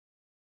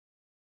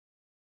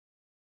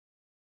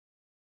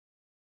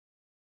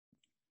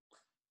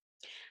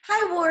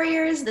Hi,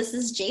 warriors. This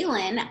is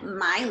Jalen,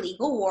 my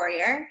legal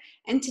warrior,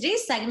 and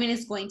today's segment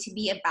is going to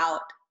be about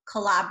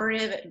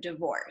collaborative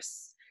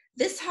divorce.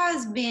 This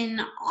has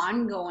been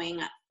ongoing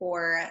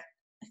for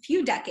a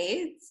few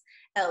decades,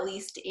 at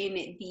least in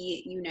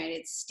the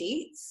United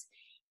States,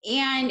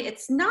 and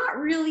it's not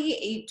really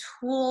a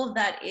tool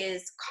that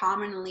is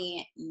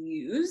commonly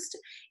used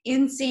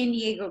in San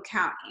Diego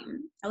County.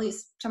 At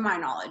least to my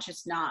knowledge,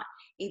 it's not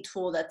a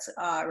tool that's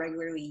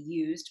regularly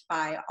used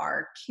by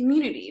our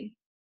community.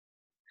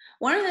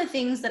 One of the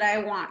things that I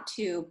want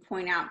to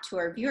point out to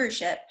our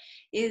viewership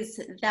is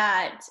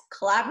that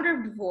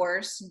collaborative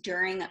divorce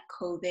during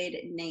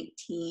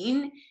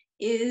COVID-19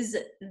 is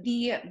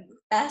the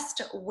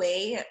best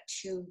way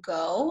to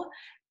go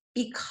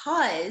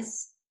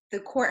because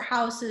the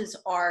courthouses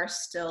are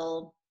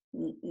still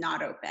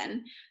not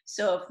open.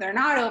 So if they're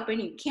not open,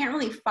 you can't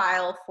really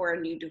file for a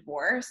new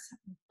divorce.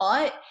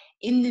 But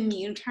in the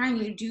meantime,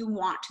 you do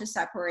want to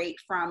separate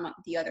from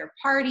the other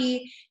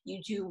party. You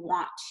do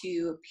want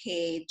to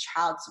pay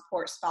child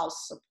support,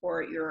 spouse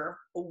support. You're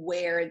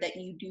aware that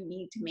you do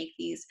need to make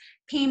these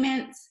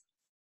payments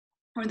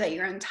or that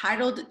you're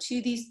entitled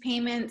to these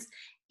payments.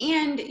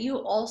 And you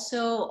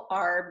also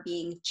are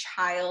being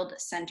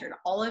child-centered.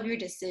 All of your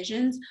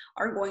decisions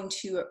are going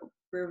to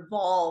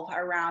revolve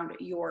around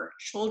your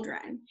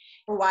children.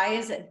 Why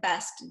is it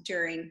best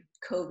during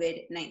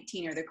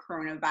COVID-19 or the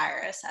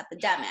coronavirus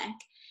epidemic?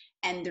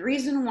 And the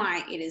reason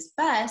why it is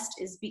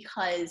best is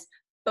because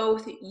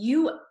both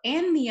you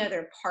and the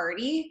other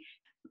party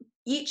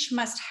each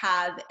must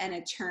have an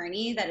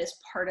attorney that is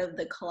part of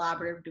the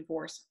collaborative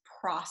divorce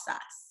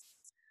process.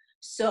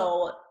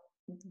 So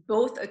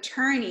both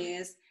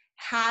attorneys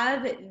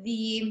have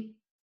the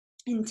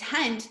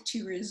intent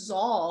to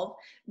resolve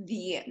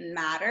the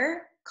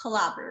matter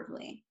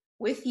collaboratively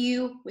with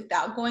you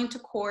without going to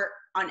court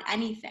on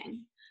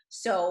anything.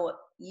 So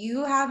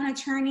you have an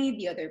attorney,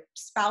 the other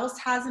spouse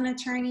has an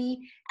attorney,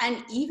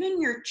 and even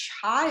your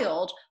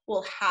child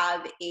will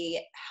have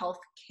a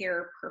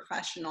healthcare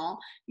professional,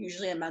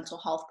 usually a mental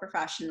health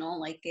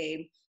professional like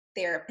a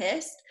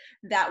therapist,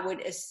 that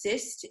would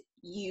assist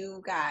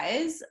you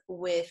guys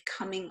with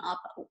coming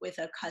up with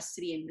a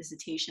custody and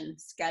visitation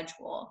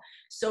schedule.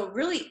 So it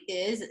really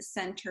is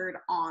centered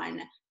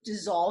on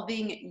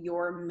dissolving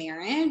your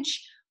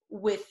marriage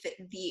with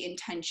the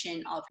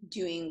intention of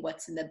doing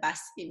what's in the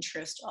best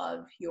interest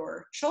of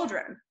your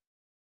children.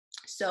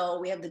 So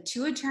we have the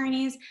two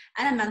attorneys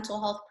and a mental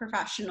health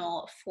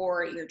professional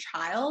for your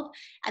child.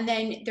 And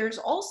then there's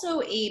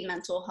also a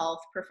mental health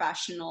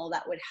professional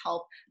that would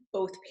help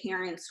both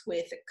parents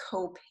with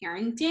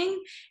co-parenting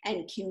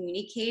and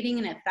communicating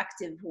in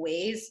effective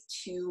ways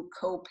to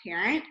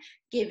co-parent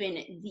given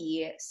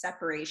the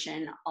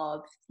separation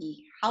of the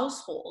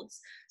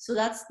households. So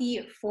that's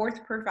the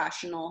fourth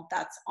professional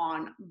that's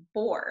on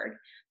board.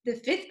 The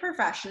fifth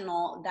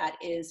professional that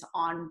is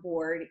on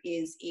board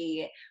is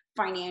a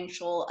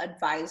financial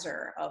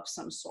advisor of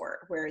some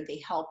sort, where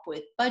they help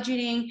with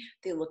budgeting,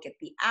 they look at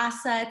the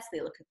assets, they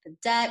look at the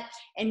debt,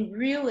 and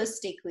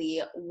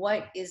realistically,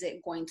 what is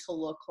it going to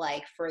look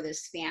like for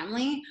this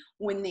family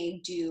when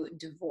they do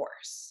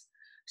divorce?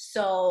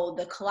 So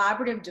the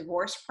collaborative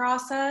divorce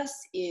process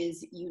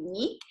is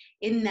unique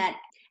in that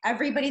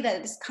everybody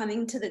that is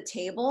coming to the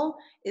table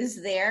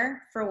is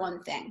there for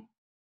one thing: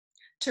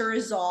 to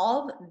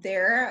resolve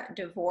their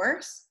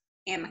divorce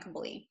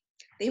amicably.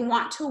 They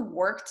want to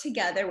work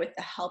together with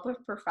the help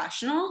of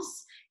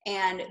professionals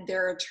and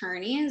their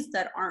attorneys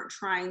that aren't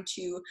trying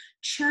to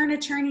churn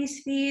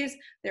attorneys' fees.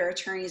 Their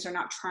attorneys are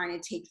not trying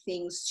to take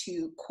things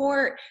to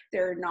court.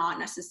 They're not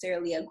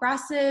necessarily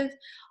aggressive.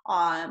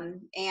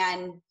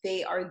 And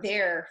they are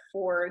there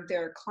for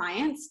their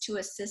clients to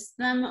assist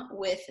them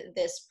with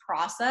this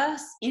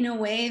process in a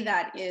way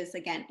that is,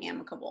 again,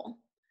 amicable.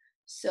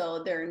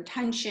 So their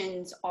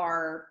intentions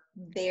are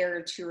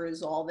there to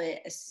resolve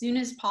it as soon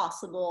as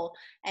possible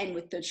and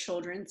with the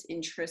children's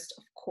interest,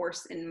 of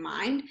course, in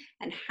mind.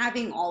 And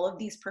having all of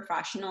these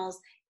professionals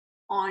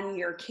on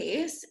your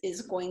case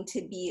is going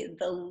to be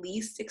the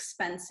least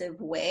expensive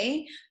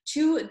way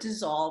to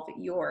dissolve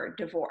your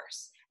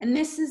divorce. And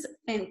this is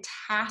a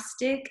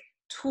fantastic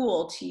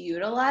tool to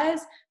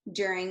utilize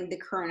during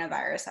the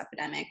coronavirus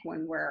epidemic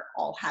when we're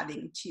all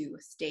having to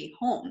stay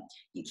home.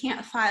 You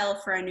can't file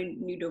for a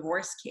new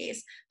divorce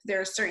case. There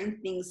are certain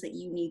things that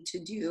you need to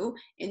do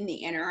in the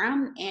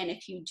interim, and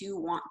if you do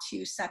want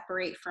to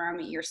separate from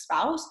your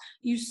spouse,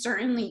 you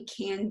certainly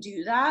can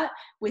do that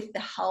with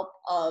the help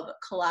of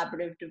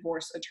collaborative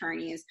divorce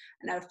attorneys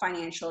and a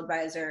financial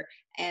advisor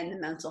and the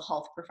mental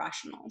health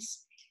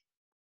professionals.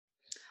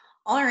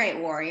 All right,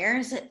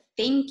 warriors,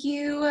 thank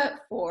you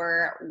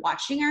for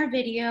watching our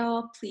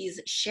video. Please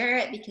share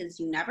it because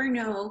you never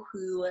know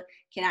who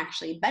can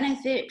actually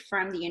benefit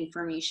from the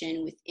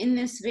information within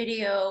this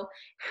video.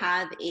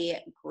 Have a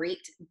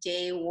great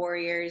day,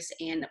 warriors,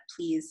 and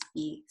please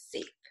be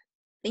safe.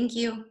 Thank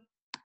you.